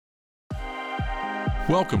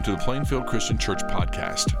Welcome to the Plainfield Christian Church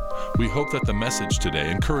podcast. We hope that the message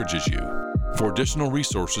today encourages you. For additional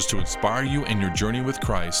resources to inspire you in your journey with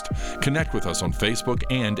Christ, connect with us on Facebook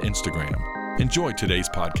and Instagram. Enjoy today's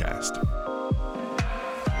podcast.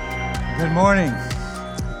 Good morning.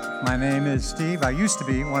 My name is Steve. I used to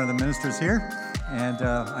be one of the ministers here, and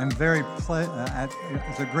I'm very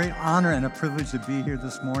it's a great honor and a privilege to be here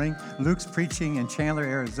this morning. Luke's preaching in Chandler,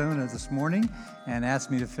 Arizona this morning, and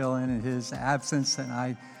asked me to fill in his absence,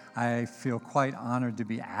 and I feel quite honored to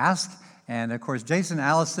be asked. And of course, Jason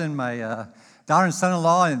Allison, my daughter and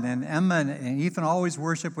son-in-law, and Emma and Ethan always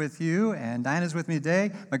worship with you, and Diana's with me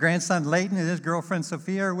today. My grandson Leighton and his girlfriend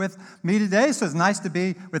Sophia are with me today, so it's nice to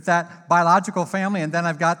be with that biological family, and then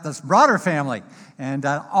I've got this broader family, and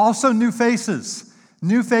also new faces.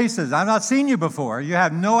 New faces. I've not seen you before. You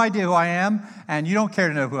have no idea who I am, and you don't care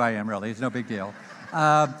to know who I am, really. It's no big deal.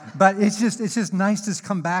 But it's just nice to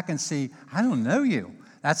come back and see, I don't know you.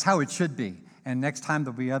 That's how it should be. And next time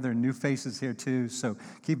there'll be other new faces here too. So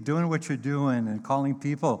keep doing what you're doing and calling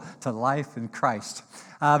people to life in Christ.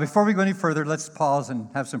 Before we go any further, let's pause and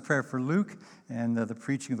have some prayer for Luke and the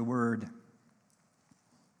preaching of the word.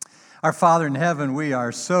 Our Father in heaven, we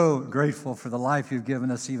are so grateful for the life you've given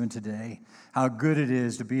us even today. How good it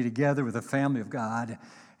is to be together with the family of God.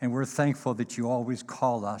 And we're thankful that you always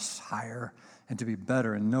call us higher and to be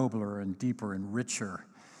better and nobler and deeper and richer.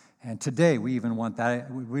 And today, we even want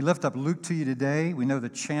that. We lift up Luke to you today. We know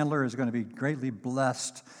that Chandler is going to be greatly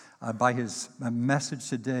blessed by his message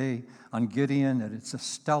today on Gideon, that it's a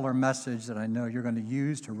stellar message that I know you're going to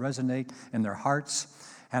use to resonate in their hearts.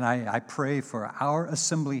 And I pray for our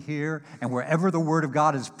assembly here and wherever the Word of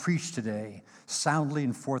God is preached today, soundly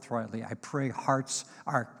and forthrightly, I pray hearts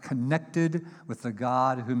are connected with the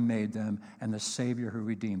God who made them and the Savior who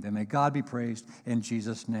redeemed them. May God be praised in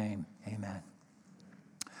Jesus' name. Amen.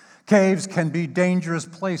 Caves can be dangerous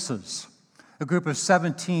places. A group of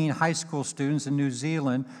 17 high school students in New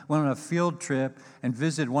Zealand went on a field trip and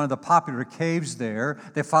visited one of the popular caves there.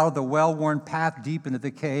 They followed the well-worn path deep into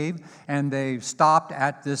the cave, and they stopped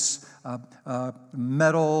at this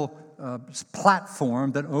metal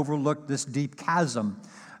platform that overlooked this deep chasm.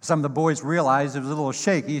 Some of the boys realized it was a little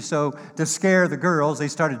shaky, so to scare the girls, they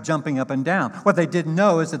started jumping up and down. What they didn't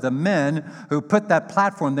know is that the men who put that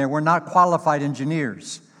platform there were not qualified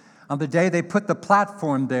engineers. On the day they put the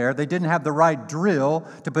platform there, they didn't have the right drill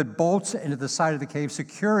to put bolts into the side of the cave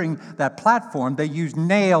securing that platform. They used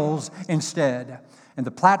nails instead. And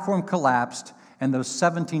the platform collapsed, and those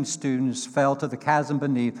 17 students fell to the chasm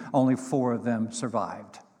beneath. Only 4 of them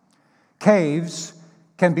survived. Caves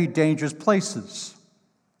can be dangerous places.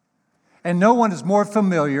 And no one is more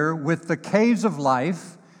familiar with the caves of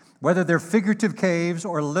life, whether they're figurative caves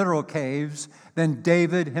or literal caves, than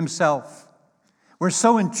David himself. We're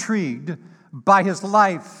so intrigued by his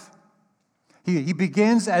life. He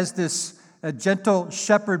begins as this gentle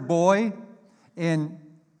shepherd boy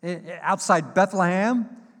outside Bethlehem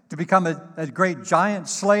to become a great giant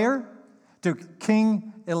slayer to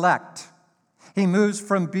king-elect. He moves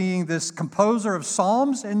from being this composer of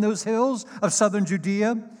psalms in those hills of southern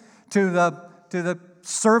Judea to the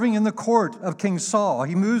serving in the court of King Saul.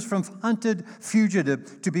 He moves from hunted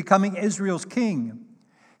fugitive to becoming Israel's king.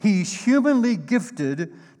 He's humanly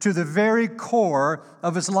gifted to the very core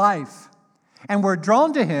of his life. And we're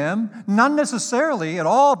drawn to him, not necessarily at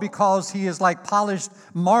all because he is like polished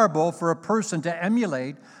marble for a person to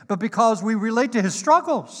emulate, but because we relate to his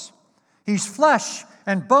struggles. He's flesh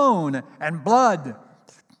and bone and blood.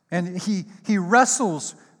 And he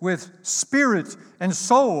wrestles with spirit and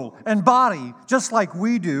soul and body, just like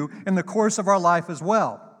we do in the course of our life as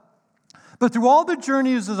well. But through all the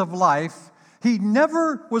journeys of life, he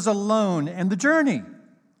never was alone in the journey.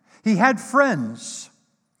 He had friends.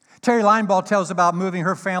 Terry Linebaugh tells about moving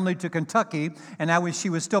her family to Kentucky, and now when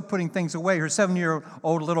she was still putting things away, her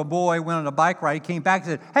 7-year-old little boy went on a bike ride. He came back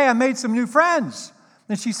and said, "Hey, I made some new friends."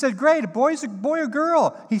 And she said, "Great, a boy or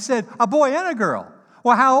girl?" He said, "A boy and a girl."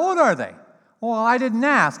 "Well, how old are they?" "Well, I didn't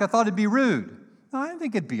ask. I thought it'd be rude." "I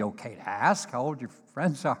think it'd be okay to ask how old your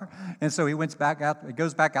friends are." And so he goes back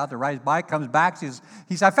out to ride his bike, comes back, he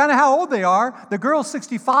says, "I found out how old they are. The girl's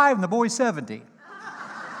 65 and the boy's 70.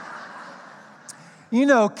 You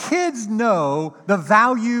know, kids know the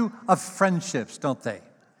value of friendships, don't they?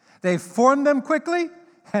 They form them quickly,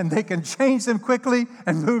 and they can change them quickly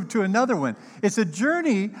and move to another one. It's a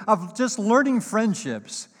journey of just learning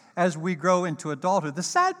friendships as we grow into adulthood. The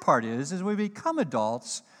sad part is, as we become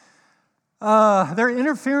adults, there are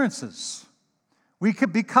interferences. We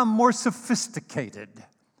could become more sophisticated.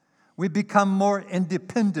 We become more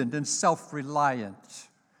independent and self-reliant.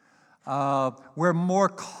 We're more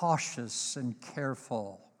cautious and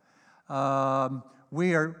careful.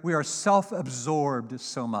 We are self-absorbed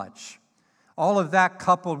so much. All of that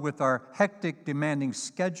coupled with our hectic, demanding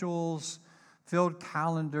schedules, filled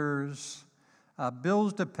calendars,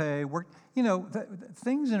 bills to pay, work,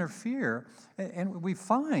 things interfere. And we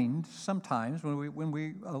find sometimes when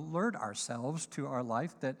we alert ourselves to our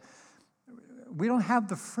life that we don't have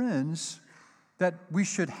the friends that we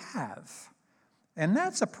should have. And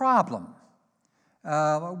that's a problem.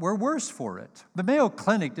 We're worse for it. The Mayo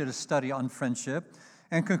Clinic did a study on friendship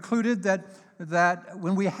and concluded that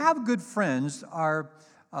when we have good friends,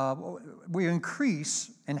 we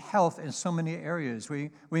increase in health in so many areas.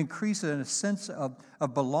 We increase in a sense of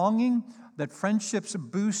belonging, that friendships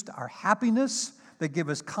boost our happiness, they give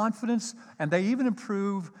us confidence, and they even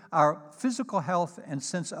improve our physical health and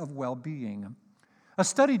sense of well-being. A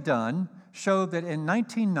study done showed that in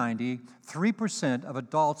 1990, 3% of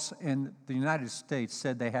adults in the United States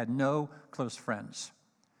said they had no close friends.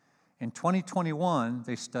 In 2021,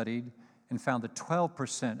 they studied and found that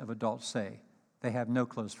 12% of adults say they have no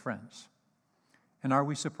close friends. And are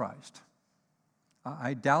we surprised?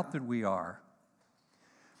 I doubt that we are.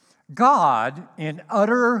 God, in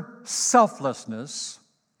utter selflessness,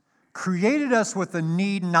 created us with a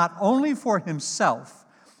need not only for himself,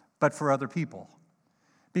 but for other people.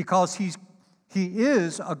 Because he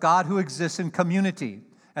is a God who exists in community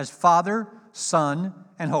as Father, Son,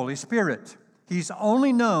 and Holy Spirit. He's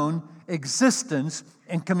only known existence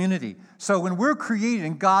in community. So when we're created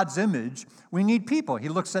in God's image, we need people. He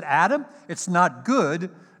looks at Adam. It's not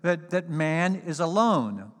good that man is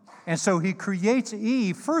alone. And so he creates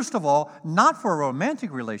Eve, first of all, not for a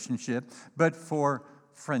romantic relationship, but for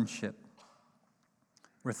friendship.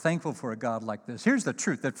 We're thankful for a God like this. Here's the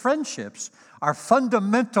truth, that friendships are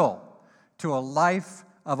fundamental to a life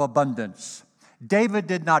of abundance. David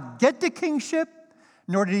did not get to kingship,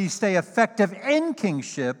 nor did he stay effective in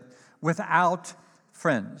kingship without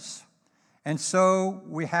friends. And so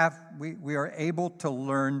we are able to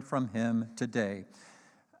learn from him today.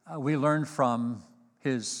 We learn from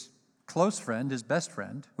his close friend, his best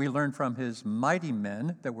friend. We learn from his mighty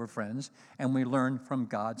men that were friends, and we learn from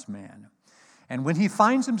God's man. And when he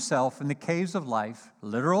finds himself in the caves of life,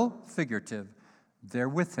 literal, figurative, they're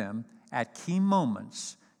with him at key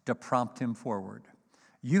moments to prompt him forward.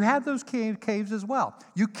 You have those caves as well.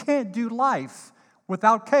 You can't do life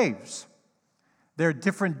without caves. There are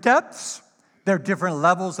different depths, there are different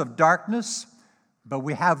levels of darkness, but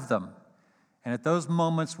we have them. And at those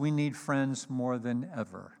moments, we need friends more than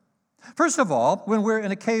ever. First of all, when we're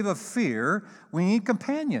in a cave of fear, we need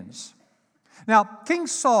companions. Now, King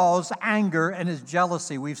Saul's anger and his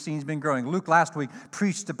jealousy we've seen has been growing. Luke last week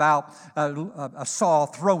preached about Saul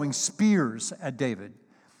throwing spears at David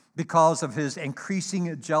because of his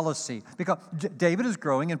increasing jealousy. Because David is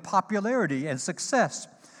growing in popularity and success.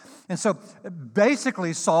 And so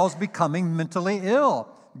basically Saul's becoming mentally ill.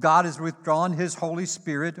 God has withdrawn his Holy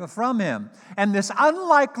Spirit from him. And this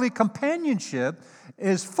unlikely companionship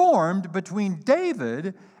is formed between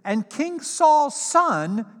David and King Saul's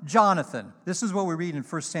son, Jonathan. This is what we read in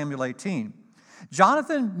 1 Samuel 18.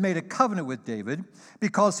 Jonathan made a covenant with David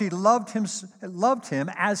because he loved him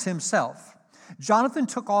as himself. Jonathan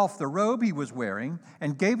took off the robe he was wearing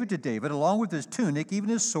and gave it to David, along with his tunic, even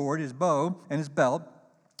his sword, his bow, and his belt.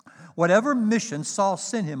 Whatever mission Saul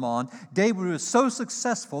sent him on, David was so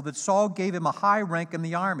successful that Saul gave him a high rank in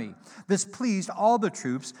the army. This pleased all the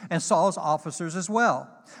troops and Saul's officers as well.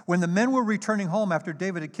 When the men were returning home after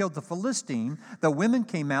David had killed the Philistine, the women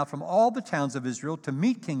came out from all the towns of Israel to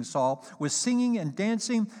meet King Saul with singing and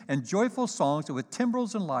dancing and joyful songs and with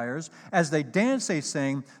timbrels and lyres. As they danced, they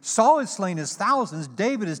sang, "Saul has slain his thousands,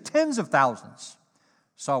 David his tens of thousands."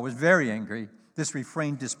 Saul was very angry. This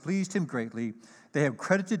refrain displeased him greatly. They have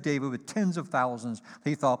credited David with tens of thousands.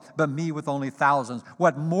 He thought, but me with only thousands.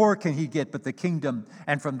 What more can he get but the kingdom?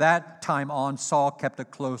 And from that time on, Saul kept a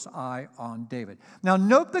close eye on David. Now,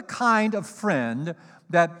 note the kind of friend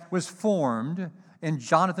that was formed in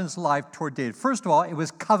Jonathan's life toward David. First of all, it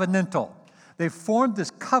was covenantal. They formed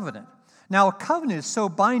this covenant. Now, a covenant is so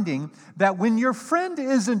binding that when your friend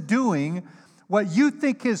isn't doing what you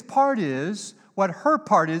think his part is, what her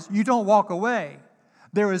part is, you don't walk away.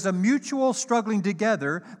 There is a mutual struggling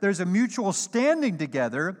together. There's a mutual standing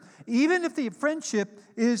together, even if the friendship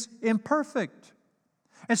is imperfect.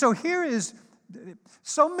 And so here is,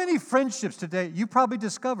 so many friendships today you probably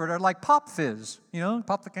discovered are like pop fizz. You know,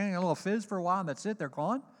 pop the can, a little fizz for a while, and that's it, they're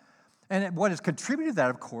gone. And what has contributed to that,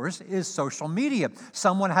 of course, is social media.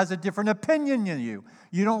 Someone has a different opinion than you.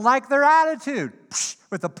 You don't like their attitude.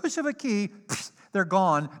 With the push of a key, they're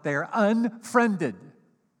gone. They are unfriended.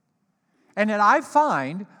 And that I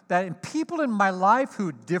find that in people in my life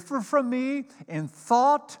who differ from me in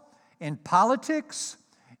thought, in politics,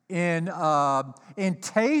 in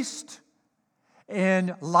taste,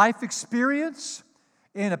 in life experience,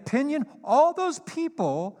 in opinion, all those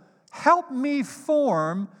people help me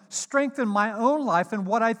strengthen my own life and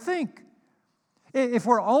what I think. If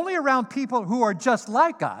we're only around people who are just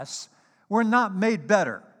like us, we're not made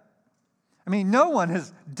better. I mean, no one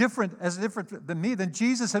is different than me than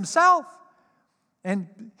Jesus himself.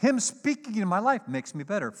 And him speaking in my life makes me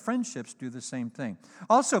better. Friendships do the same thing.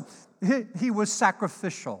 Also, he was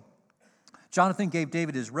sacrificial. Jonathan gave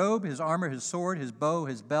David his robe, his armor, his sword, his bow,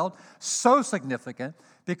 his belt. So significant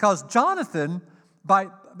because Jonathan,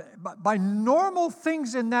 by normal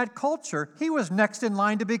things in that culture, he was next in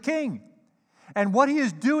line to be king. And what he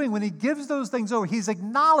is doing when he gives those things over, he's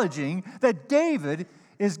acknowledging that David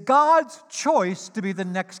is God's choice to be the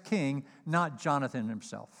next king, not Jonathan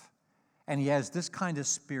himself. And he has this kind of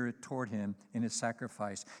spirit toward him in his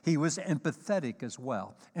sacrifice. He was empathetic as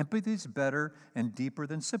well. Empathy is better and deeper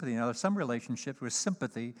than sympathy. Now, some relationships where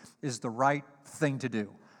sympathy is the right thing to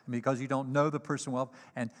do because you don't know the person well.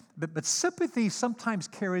 But sympathy sometimes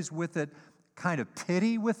carries with it kind of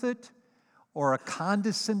pity with it or a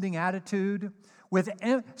condescending attitude.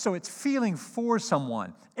 So it's feeling for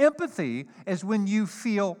someone. Empathy is when you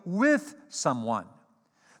feel with someone,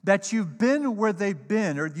 that you've been where they've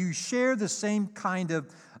been, or you share the same kind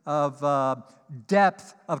of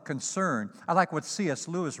depth of concern. I like what C.S.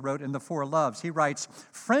 Lewis wrote in The Four Loves. He writes,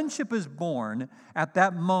 "Friendship is born at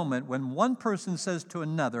that moment when one person says to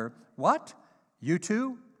another, 'What? You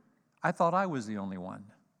too? I thought I was the only one.'"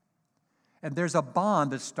 And there's a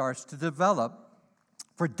bond that starts to develop.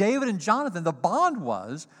 For David and Jonathan, the bond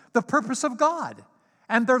was the purpose of God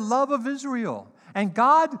and their love of Israel. And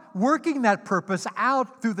God working that purpose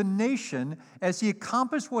out through the nation as he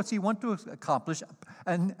accomplished what he wanted to accomplish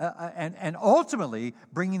and ultimately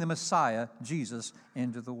bringing the Messiah, Jesus,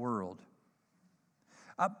 into the world.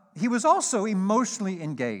 He was also emotionally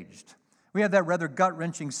engaged. We have that rather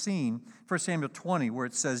gut-wrenching scene, 1 Samuel 20, where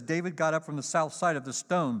it says, David got up from the south side of the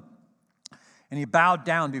stone and he bowed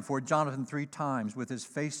down before Jonathan 3 times with his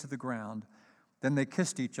face to the ground. Then they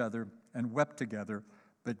kissed each other and wept together,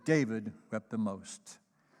 but David wept the most.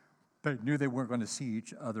 They knew they weren't going to see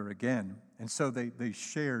each other again. And so they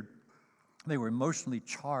shared, they were emotionally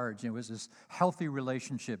charged. It was this healthy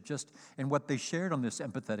relationship just in what they shared on this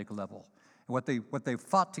empathetic level, and what they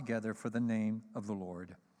fought together for the name of the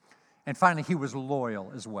Lord. And finally, he was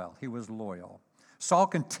loyal as well. He was loyal. Saul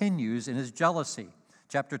continues in his jealousy.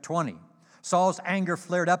 Chapter 20. Saul's anger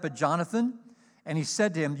flared up at Jonathan, and he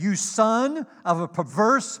said to him, "You son of a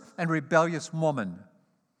perverse and rebellious woman,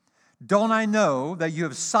 don't I know that you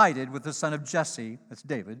have sided with the son of Jesse," that's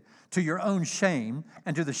David, "to your own shame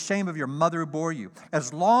and to the shame of your mother who bore you?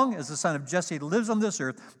 As long as the son of Jesse lives on this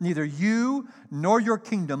earth, neither you nor your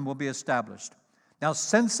kingdom will be established. Now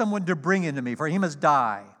send someone to bring him to me, for he must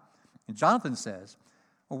die." And Jonathan says,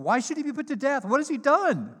 "Well, why should he be put to death? What has he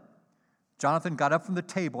done?" Jonathan got up from the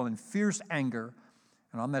table in fierce anger,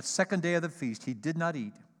 and on that second day of the feast, he did not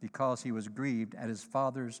eat because he was grieved at his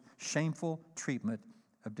father's shameful treatment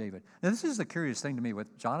of David. Now, this is the curious thing to me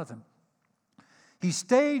with Jonathan. He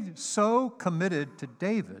stayed so committed to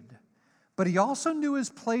David, but he also knew his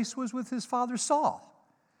place was with his father Saul.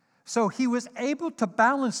 So he was able to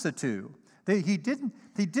balance the two. He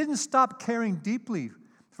didn't stop caring deeply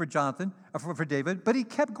for David, but he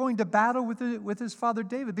kept going to battle with his father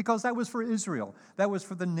David because that was for Israel. That was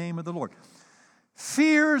for the name of the Lord.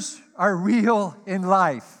 Fears are real in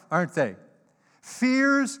life, aren't they?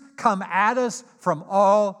 Fears come at us from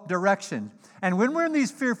all directions. And when we're in these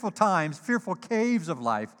fearful times, fearful caves of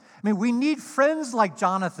life, we need friends like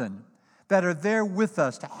Jonathan that are there with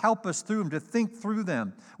us to help us through them, to think through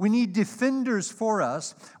them. We need defenders for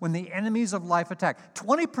us when the enemies of life attack.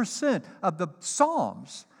 20% of the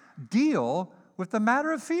Psalms deal with the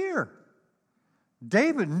matter of fear.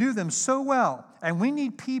 David knew them so well, and we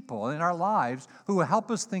need people in our lives who will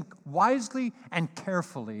help us think wisely and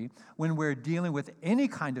carefully when we're dealing with any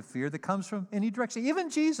kind of fear that comes from any direction.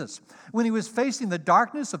 Even Jesus, when he was facing the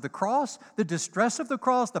darkness of the cross, the distress of the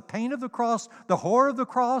cross, the pain of the cross, the horror of the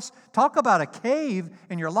cross, talk about a cave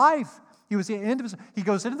in your life. He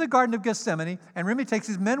goes into the Garden of Gethsemane, and remember, he takes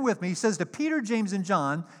his men with me. He says to Peter, James, and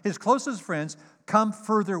John, his closest friends, "Come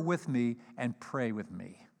further with me and pray with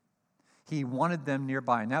me." He wanted them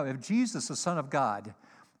nearby. Now, if Jesus, the Son of God,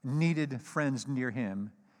 needed friends near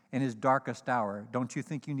him in his darkest hour, don't you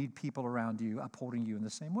think you need people around you upholding you in the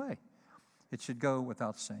same way? It should go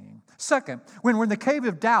without saying. Second, when we're in the cave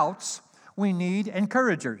of doubts, we need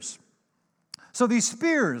encouragers. So these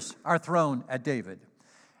spears are thrown at David,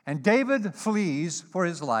 and David flees for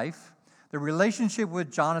his life. The relationship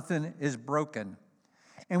with Jonathan is broken.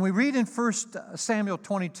 And we read in 1 Samuel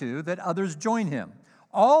 22 that others join him.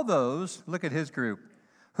 All those, look at his group,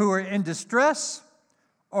 who are in distress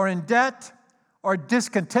or in debt or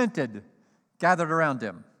discontented gathered around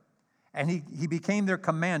him. And he became their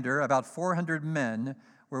commander. About 400 men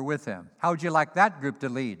were with him. How would you like that group to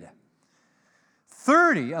lead?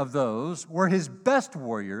 30 of those were his best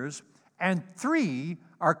warriors, and 3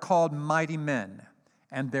 are called mighty men,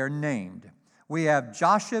 and they're named. We have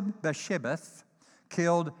Josheb-Bashebeth,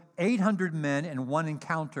 killed 800 men in one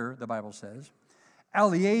encounter, the Bible says.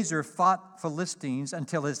 Eleazar fought Philistines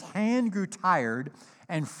until his hand grew tired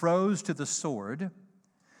and froze to the sword.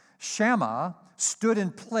 Shammah stood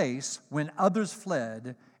in place when others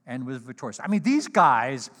fled and was victorious. I mean, these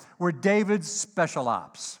guys were David's special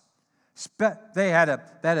ops. They had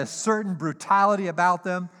a certain brutality about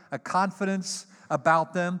them, a confidence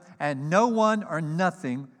about them, and no one or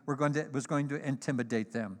nothing was going to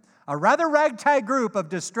intimidate them. A rather ragtag group of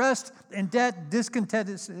distressed, in debt,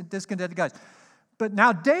 discontented guys. But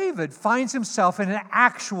now David finds himself in an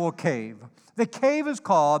actual cave. The cave is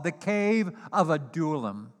called the Cave of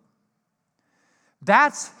Adullam.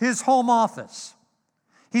 That's his home office.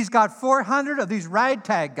 He's got 400 of these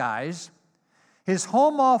ragtag guys. His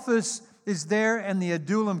home office is there in the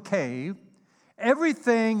Adullam cave.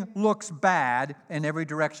 Everything looks bad in every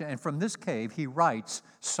direction. And from this cave, he writes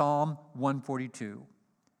Psalm 142.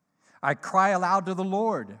 I cry aloud to the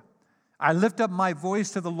Lord. I lift up my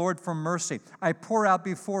voice to the Lord for mercy. I pour out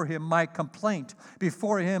before him my complaint.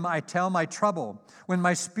 Before him I tell my trouble. When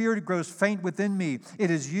my spirit grows faint within me,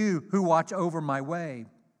 it is you who watch over my way.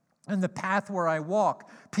 In the path where I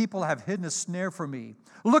walk, people have hidden a snare for me.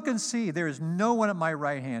 Look and see, there is no one at my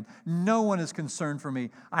right hand. No one is concerned for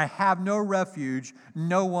me. I have no refuge.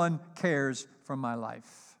 No one cares for my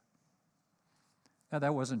life. Now,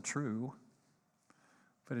 that wasn't true,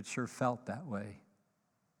 but it sure felt that way.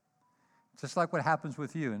 Just like what happens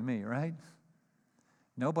with you and me, right?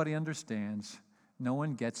 Nobody understands. No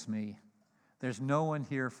one gets me. There's no one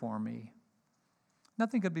here for me.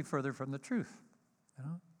 Nothing could be further from the truth. You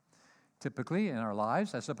know? Typically in our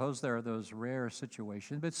lives, I suppose there are those rare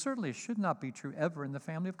situations, but certainly it should not be true ever in the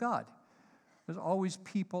family of God. There's always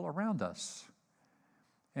people around us.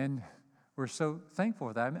 And we're so thankful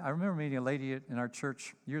for that. I remember meeting a lady in our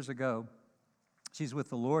church years ago. She's with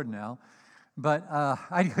the Lord now. But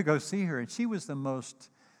I could go see her, and she was the most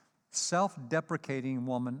self-deprecating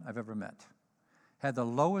woman I've ever met. Had the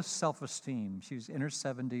lowest self-esteem. She was in her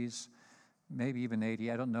 70s, maybe even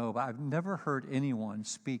 80, I don't know. But I've never heard anyone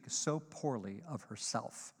speak so poorly of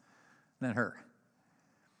herself than her.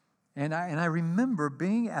 And I remember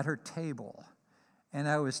being at her table, and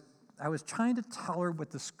I was trying to tell her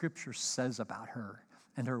what the Scripture says about her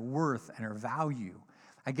and her worth and her value.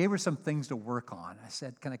 I gave her some things to work on. I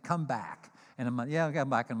said, can I come back? And I'm like, yeah, I'll come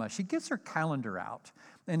back in a month. She gets her calendar out,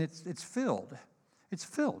 and it's filled. It's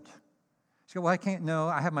filled. She goes, well, I can't, no,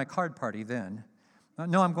 I have my card party then.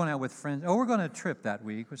 No, I'm going out with friends. Oh, we're going on a trip that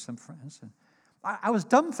week with some friends. And I was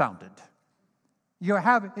dumbfounded.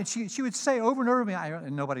 And she would say over and over to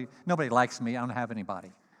me, nobody likes me. I don't have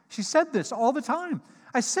anybody. She said this all the time.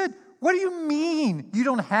 I said, what do you mean you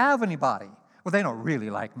don't have anybody? Well, they don't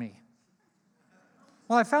really like me.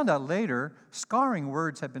 Well, I found out later, scarring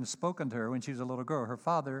words had been spoken to her when she was a little girl. Her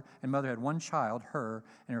father and mother had one child, her,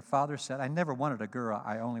 and her father said, I never wanted a girl,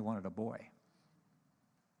 I only wanted a boy.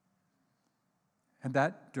 And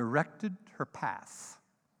that directed her path.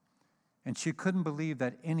 And she couldn't believe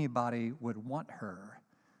that anybody would want her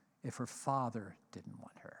if her father didn't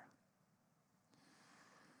want her.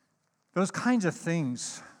 Those kinds of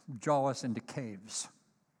things draw us into caves.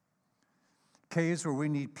 Caves where we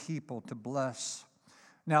need people to bless.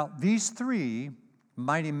 Now, these 3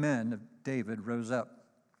 mighty men of David rose up.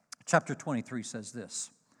 Chapter 23 says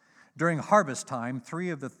this. During harvest time,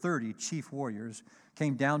 3 of the 30 chief warriors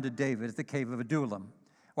came down to David at the cave of Adullam,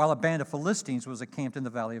 while a band of Philistines was encamped in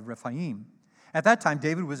the valley of Rephaim. At that time,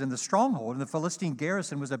 David was in the stronghold, and the Philistine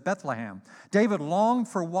garrison was at Bethlehem. David longed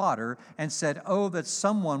for water and said, oh, that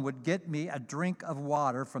someone would get me a drink of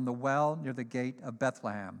water from the well near the gate of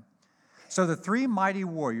Bethlehem. So the 3 mighty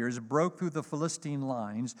warriors broke through the Philistine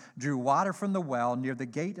lines, drew water from the well near the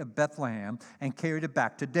gate of Bethlehem, and carried it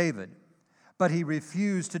back to David. But he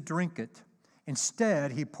refused to drink it.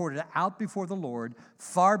 Instead, he poured it out before the Lord.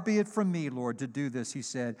 Far be it from me, Lord, to do this, he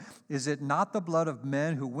said. Is it not the blood of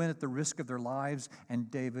men who went at the risk of their lives? And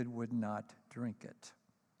David would not drink it.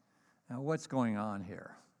 Now, what's going on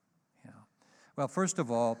here? Well, first of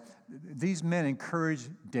all, these men encouraged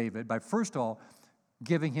David by, first of all,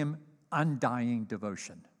 giving him undying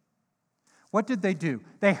devotion. What did they do?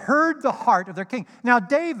 They heard the heart of their king. Now,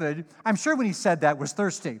 David, I'm sure when he said that, was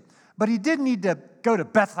thirsty, but he didn't need to go to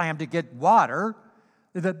Bethlehem to get water.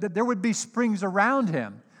 There would be springs around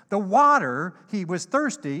him. The water, he was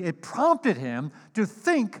thirsty. It prompted him to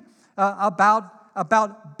think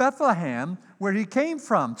about Bethlehem, where he came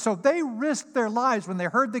from. So they risked their lives when they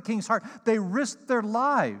heard the king's heart. They risked their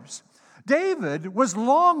lives. David was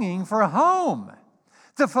longing for a home.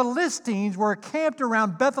 The Philistines were camped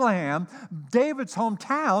around Bethlehem, David's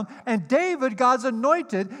hometown, and David, God's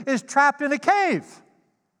anointed, is trapped in a cave.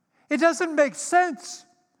 It doesn't make sense.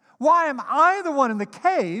 Why am I the one in the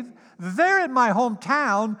cave? They're in my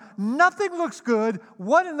hometown. Nothing looks good.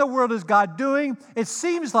 What in the world is God doing? It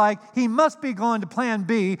seems like he must be going to plan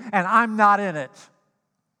B, and I'm not in it.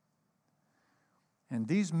 And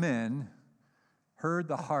these men heard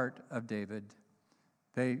the heart of David.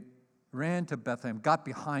 They ran to Bethlehem, got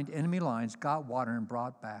behind enemy lines, got water, and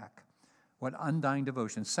brought back. What undying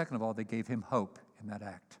devotion. Second of all, they gave him hope in that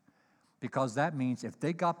act. Because that means if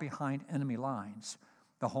they got behind enemy lines,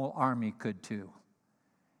 the whole army could too.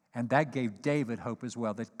 And that gave David hope as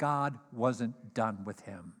well, that God wasn't done with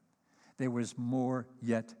him. There was more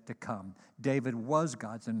yet to come. David was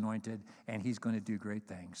God's anointed, and he's going to do great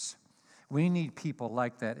things. We need people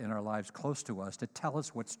like that in our lives close to us to tell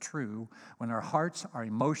us what's true when our hearts, our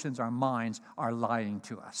emotions, our minds are lying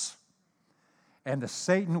to us. And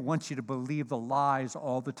Satan wants you to believe the lies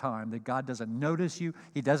all the time, that God doesn't notice you,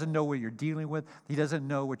 he doesn't know what you're dealing with, he doesn't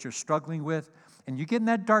know what you're struggling with. And you get in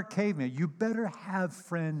that dark cave, man, you better have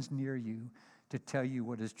friends near you to tell you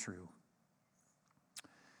what is true.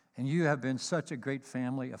 And you have been such a great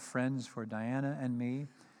family of friends for Diana and me.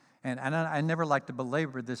 And I never like to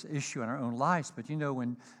belabor this issue in our own lives, but you know,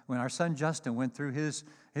 when our son Justin went through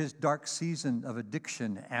his dark season of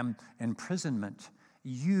addiction and imprisonment,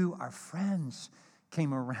 you, our friends,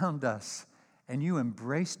 came around us and you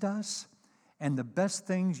embraced us. And the best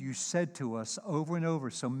things you said to us over and over,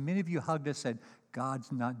 so many of you hugged us, said,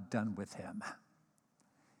 God's not done with him.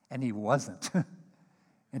 And he wasn't.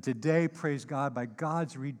 And today, praise God, by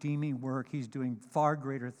God's redeeming work, he's doing far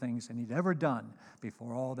greater things than he'd ever done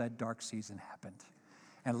before all that dark season happened.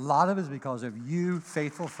 And a lot of it is because of you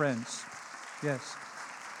faithful friends. Yes.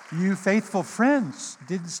 You faithful friends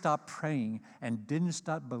didn't stop praying and didn't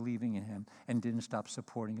stop believing in him and didn't stop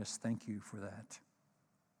supporting us. Thank you for that.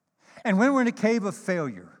 And when we're in a cave of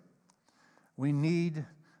failure, we need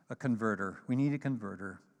a converter. We need a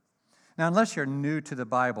converter. Now, unless you're new to the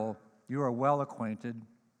Bible, you are well acquainted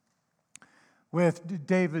with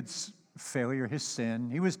David's failure, his sin.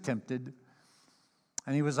 He was tempted,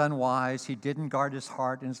 and he was unwise. He didn't guard his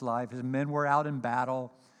heart and his life. His men were out in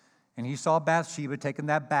battle, and he saw Bathsheba taking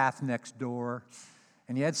that bath next door,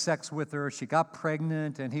 and he had sex with her. She got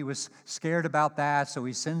pregnant, and he was scared about that, so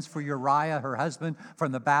he sends for Uriah, her husband,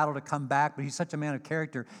 from the battle to come back, but he's such a man of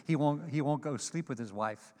character, he won't go sleep with his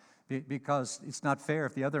wife because it's not fair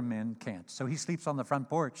if the other men can't. So he sleeps on the front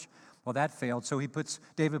porch. Well, that failed, so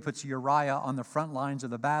David puts Uriah on the front lines of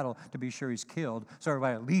the battle to be sure he's killed, so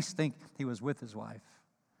everybody at least think he was with his wife.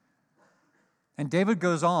 And David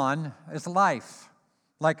goes on his life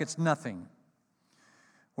like it's nothing.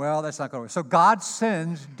 Well, that's not going to work. So God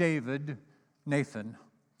sends David Nathan,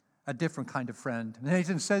 a different kind of friend.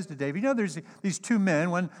 Nathan says to David, you know, there's these two men.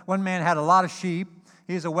 One man had a lot of sheep.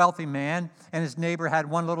 He's a wealthy man, and his neighbor had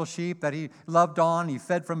one little sheep that he loved on. He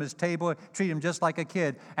fed from his table, treated him just like a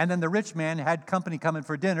kid. And then the rich man had company coming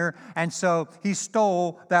for dinner, and so he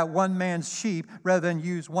stole that one man's sheep rather than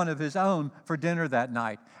use one of his own for dinner that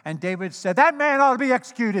night. And David said, that man ought to be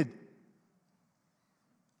executed.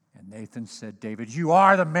 And Nathan said, David, you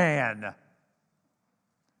are the man.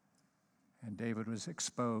 And David was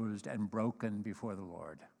exposed and broken before the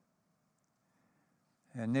Lord.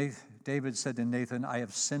 And David said to Nathan, I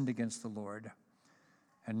have sinned against the Lord.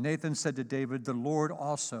 And Nathan said to David, the Lord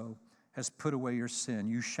also has put away your sin.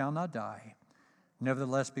 You shall not die.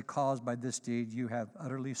 Nevertheless, because by this deed you have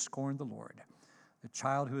utterly scorned the Lord, the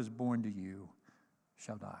child who is born to you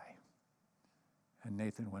shall die. And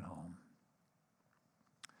Nathan went home.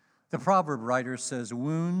 The proverb writer says,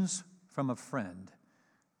 wounds from a friend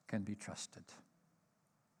can be trusted.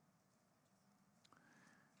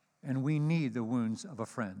 And we need the wounds of a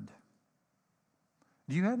friend.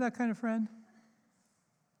 Do you have that kind of friend?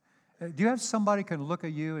 Do you have somebody who can look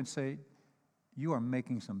at you and say, you are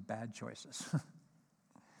making some bad choices.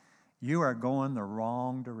 You are going the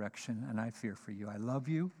wrong direction, and I fear for you. I love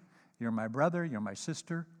you. You're my brother. You're my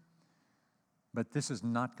sister. but this is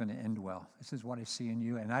not going to end well. This is what I see in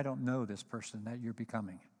you, and I don't know this person that you're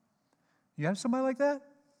becoming. You have somebody like that?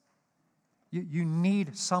 You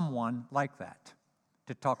need someone like that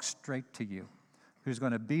to talk straight to you, who's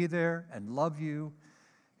going to be there and love you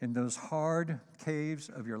in those hard caves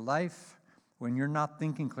of your life when you're not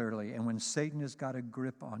thinking clearly and when Satan has got a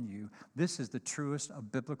grip on you. This is the truest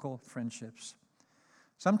of biblical friendships.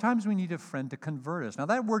 Sometimes we need a friend to convert us. Now,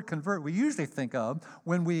 that word convert, we usually think of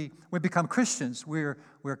when we become Christians. We're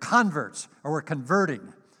converts, or we're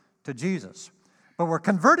converting to Jesus. But we're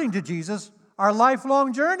converting to Jesus our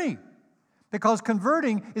lifelong journey, because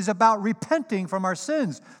converting is about repenting from our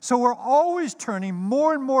sins. So we're always turning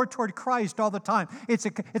more and more toward Christ all the time.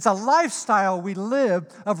 It's a lifestyle we live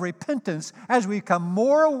of repentance as we become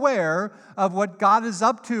more aware of what God is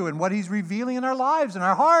up to and what He's revealing in our lives and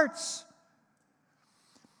our hearts.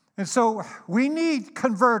 And so we need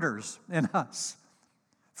converters in us,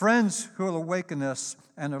 friends who will awaken us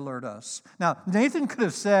and alert us. Now, Nathan could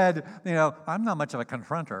have said, I'm not much of a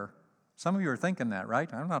confronter. Some of you are thinking that,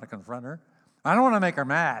 right? I'm not a confronter. I don't want to make her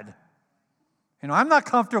mad. I'm not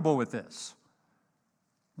comfortable with this.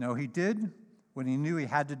 No, he did what he knew he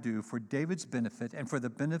had to do for David's benefit and for the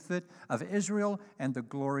benefit of Israel and the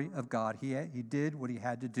glory of God. He did what he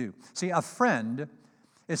had to do. See, a friend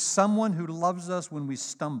is someone who loves us when we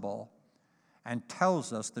stumble and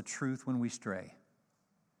tells us the truth when we stray.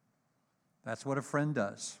 That's what a friend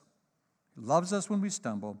does. He loves us when we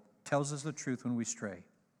stumble, tells us the truth when we stray.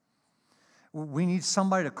 We need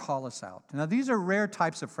somebody to call us out. Now, these are rare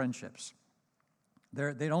types of friendships.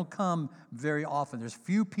 They don't come very often. There's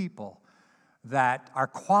few people that are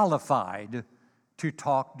qualified to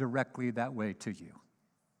talk directly that way to you.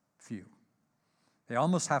 Few. They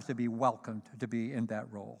almost have to be welcomed to be in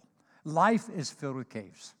that role. Life is filled with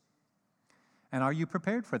caves. And are you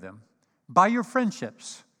prepared for them? By your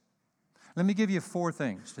friendships. Let me give you 4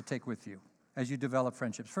 things to take with you as you develop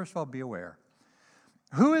friendships. First of all, be aware.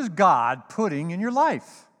 Who is God putting in your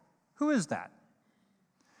life? Who is that?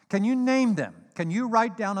 Can you name them? Can you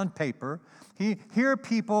write down on paper, here are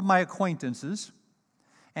people, my acquaintances,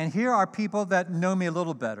 and here are people that know me a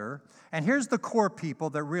little better, and here's the core people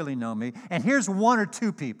that really know me, and here's 1 or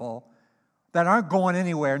 2 people that aren't going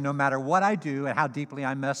anywhere no matter what I do and how deeply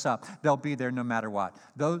I mess up. They'll be there no matter what.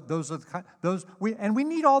 We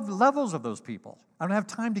need all the levels of those people. I don't have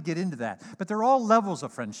time to get into that, but they're all levels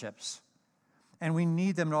of friendships. And we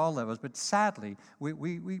need them at all levels. But sadly,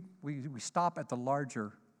 we stop at the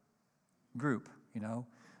larger group,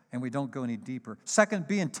 and we don't go any deeper. Second,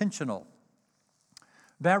 be intentional.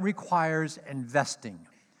 That requires investing.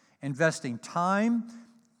 Investing time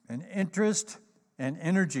and interest and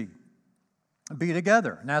energy. Be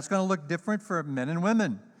together. Now, it's going to look different for men and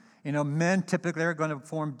women. Men typically are going to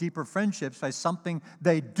form deeper friendships by something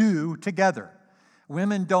they do together.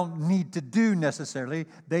 Women don't need to do necessarily.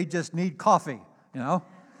 They just need coffee.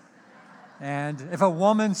 And if a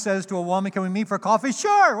woman says to a woman, can we meet for coffee?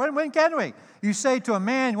 Sure, when can we? You say to a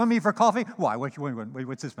man, you want to meet for coffee? Why? What's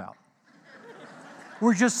this about?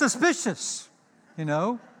 We're just suspicious,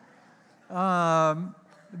 There's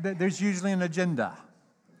usually an agenda.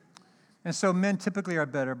 And so men typically are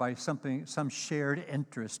better by some shared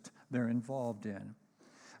interest they're involved in.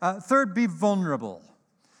 Third, be vulnerable.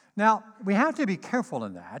 Now, we have to be careful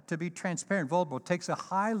in that. To be transparent, vulnerable takes a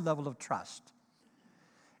high level of trust.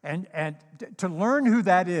 And to learn who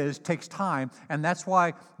that is takes time, and that's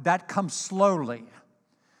why that comes slowly.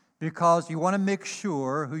 Because you want to make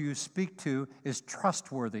sure who you speak to is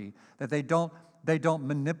trustworthy, that they don't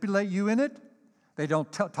manipulate you in it, they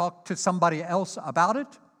don't talk to somebody else about it,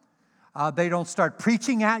 they don't start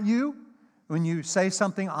preaching at you when you say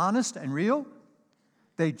something honest and real.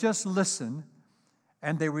 They just listen,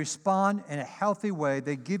 and they respond in a healthy way.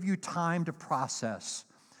 They give you time to process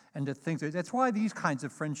and to think. That's why these kinds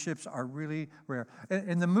of friendships are really rare.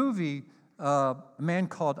 In the movie, A Man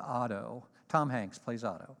Called Otto, Tom Hanks plays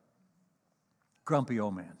Otto. Grumpy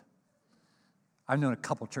old man. I've known a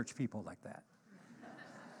couple church people like that.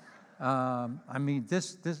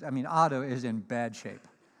 Otto is in bad shape.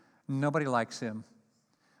 Nobody likes him.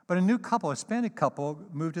 But a new couple, a Hispanic couple,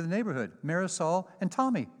 moved to the neighborhood, Marisol and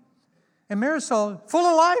Tommy. And Marisol, full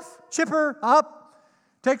of life, chipper, up,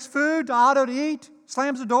 takes food to Otto to eat,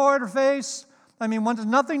 slams the door in her face. Wants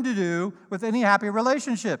nothing to do with any happy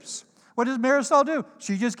relationships. What does Marisol do?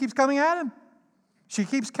 She just keeps coming at him. She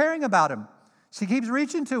keeps caring about him. She keeps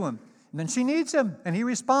reaching to him. And then she needs him, and he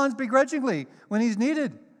responds begrudgingly when he's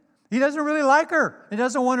needed. He doesn't really like her. He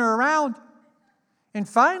doesn't want her around. And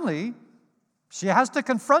finally, she has to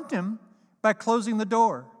confront him by closing the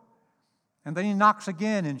door. And then he knocks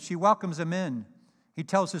again, and she welcomes him in. He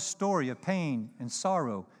tells his story of pain and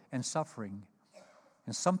sorrow and suffering.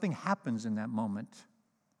 And something happens in that moment.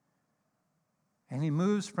 And he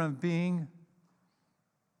moves from being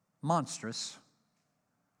monstrous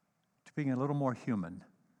to being a little more human.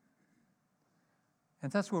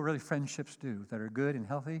 And that's what really friendships do that are good and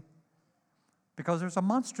healthy. Because there's a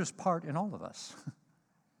monstrous part in all of us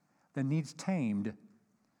that needs tamed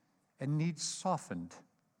and needs softened.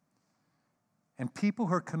 And people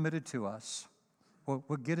who are committed to us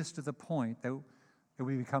will get us to the point that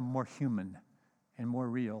we become more human and more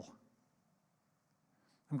real.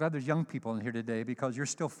 I'm glad there's young people in here today because you're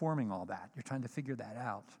still forming all that. You're trying to figure that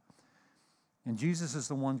out. And Jesus is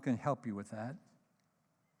the one who can help you with that.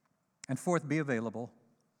 And fourth, be available.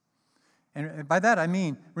 And by that I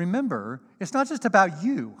mean, remember, it's not just about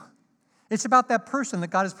you. It's about that person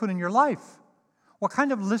that God has put in your life. What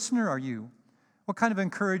kind of listener are you? What kind of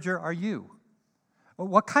encourager are you?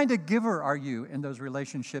 What kind of giver are you in those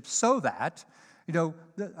relationships so that,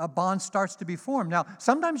 a bond starts to be formed? Now,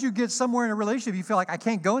 sometimes you get somewhere in a relationship, you feel like I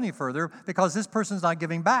can't go any further because this person's not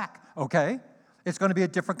giving back. Okay? It's going to be a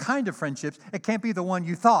different kind of friendships. It can't be the one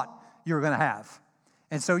you thought you were going to have.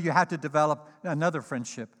 And so you have to develop another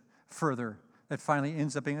friendship further that finally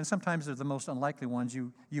ends up being, and sometimes they're the most unlikely ones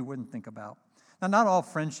you wouldn't think about. Now, not all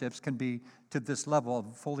friendships can be to this level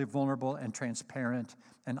of fully vulnerable and transparent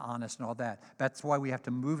and honest and all that. That's why we have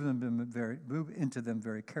to move into them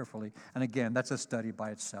very carefully. And again, that's a study by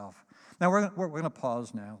itself. Now, we're going to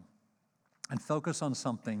pause now and focus on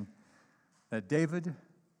something that David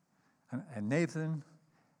and Nathan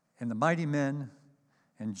and the mighty men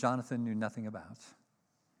and Jonathan knew nothing about.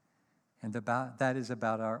 And that is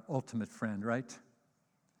about our ultimate friend, right?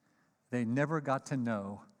 They never got to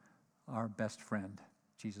know our best friend,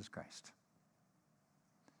 Jesus Christ.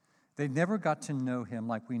 They never got to know him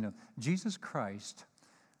like we know. Jesus Christ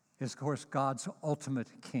is, of course, God's ultimate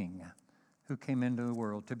king who came into the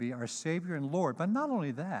world to be our Savior and Lord. But not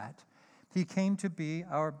only that, he came to be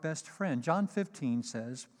our best friend. John 15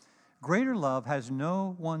 says, "Greater love has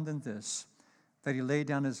no one than this, that he laid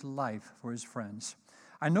down his life for his friends.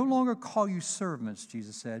 I no longer call you servants,"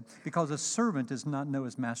 Jesus said, "because a servant does not know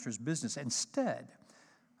his master's business. Instead,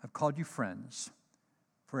 I've called you friends.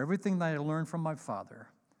 For everything that I learned from my Father,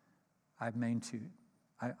 I've made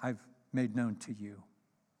known to you."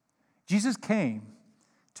 Jesus came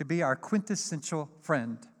to be our quintessential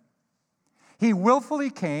friend. He willfully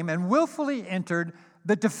came and willfully entered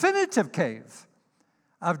the definitive cave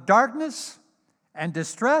of darkness and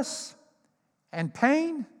distress and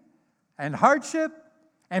pain and hardship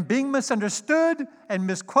and being misunderstood and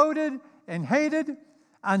misquoted and hated,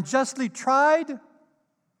 unjustly tried.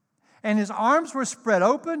 And his arms were spread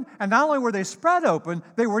open, and not only were they spread open,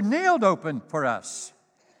 they were nailed open for us.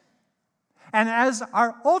 And as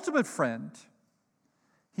our ultimate friend,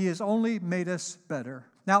 he has only made us better.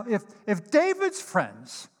 Now, if David's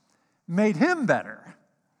friends made him better,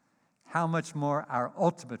 how much more our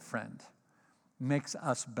ultimate friend makes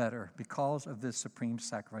us better because of this supreme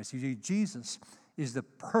sacrifice. You see, Jesus is the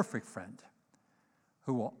perfect friend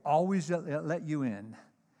who will always let you in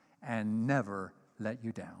and never let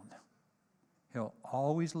you down. He'll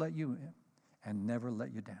always let you in and never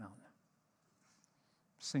let you down.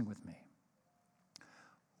 Sing with me.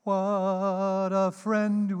 What a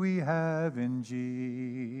friend we have in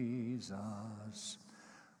Jesus,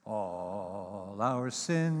 all our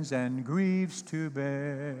sins and griefs to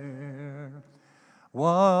bear.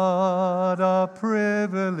 What a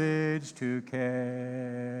privilege to carry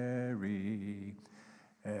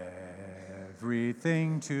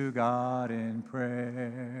everything to God in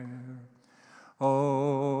prayer.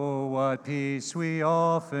 Oh, what peace we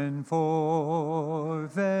often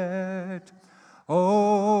forfeit.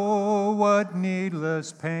 Oh, what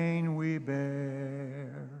needless pain we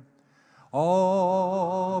bear.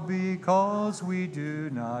 All because we do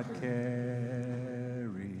not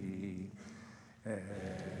carry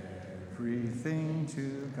everything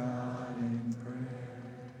to God in prayer.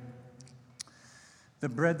 The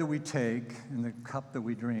bread that we take and the cup that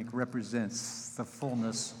we drink represents the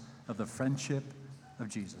fullness of the friendship of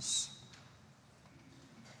Jesus.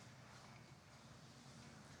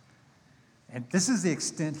 And this is the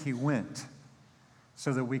extent he went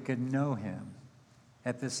so that we could know him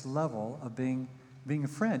at this level of being a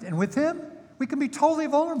friend. And with him, we can be totally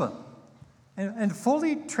vulnerable and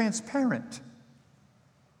fully transparent.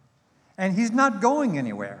 And he's not going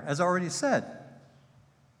anywhere, as I already said.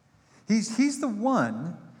 He's the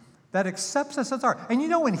one that accepts us as our. And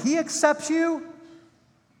when he accepts you,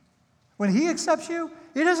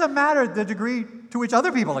 it doesn't matter the degree to which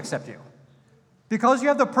other people accept you. Because you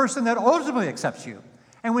have the person that ultimately accepts you.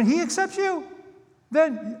 And when he accepts you,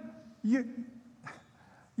 then you're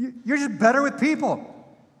just better with people.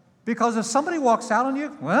 Because if somebody walks out on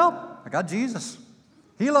you, well, I got Jesus.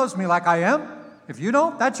 He loves me like I am. If you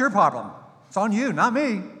don't, that's your problem. It's on you, not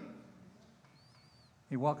me.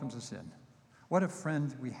 He welcomes us in. What a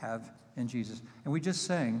friend we have in Jesus. And we just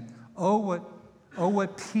sang, oh,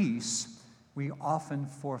 what peace we often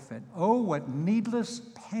forfeit. Oh, what needless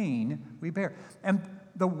pain we bear. And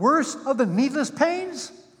the worst of the needless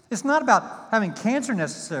pains, it's not about having cancer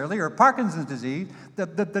necessarily or Parkinson's disease.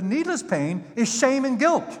 The needless pain is shame and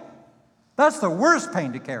guilt. That's the worst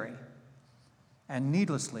pain to carry. And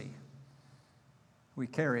needlessly, we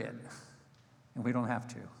carry it. And we don't have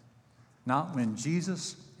to. Not when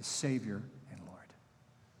Jesus is Savior and Lord.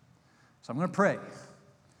 So I'm going to pray.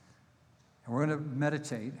 And we're going to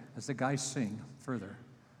meditate as the guys sing further.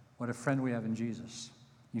 What a friend we have in Jesus.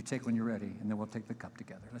 You take when you're ready, and then we'll take the cup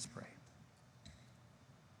together. Let's pray.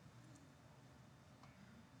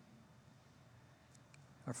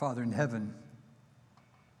 Our Father in heaven,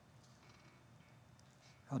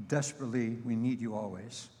 how desperately we need you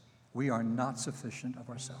always. We are not sufficient of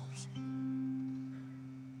ourselves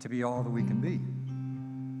to be all that we can be.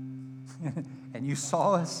 And you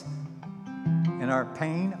saw us in our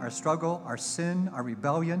pain, our struggle, our sin, our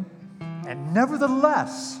rebellion, and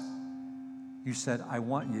nevertheless, you said, I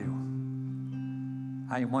want you.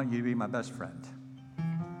 I want you to be my best friend.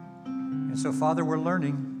 And so, Father, we're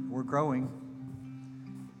learning, we're growing,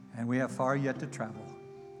 and we have far yet to travel.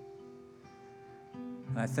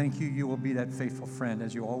 And I thank you, you will be that faithful friend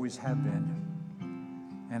as you always have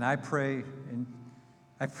been. And I pray,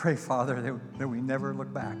 Father, that we never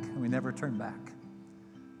look back and we never turn back,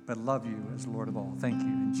 but love you as Lord of all. Thank you.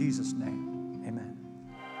 In Jesus' name, amen.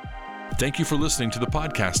 Thank you for listening to the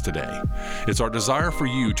podcast today. It's our desire for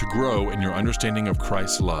you to grow in your understanding of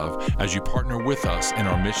Christ's love as you partner with us in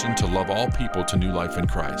our mission to love all people to new life in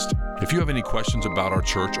Christ. If you have any questions about our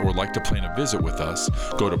church or would like to plan a visit with us,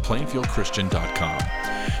 go to plainfieldchristian.com.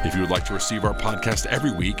 If you would like to receive our podcast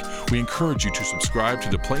every week, we encourage you to subscribe to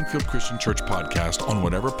the Plainfield Christian Church podcast on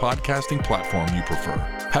whatever podcasting platform you prefer.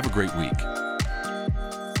 Have a great week.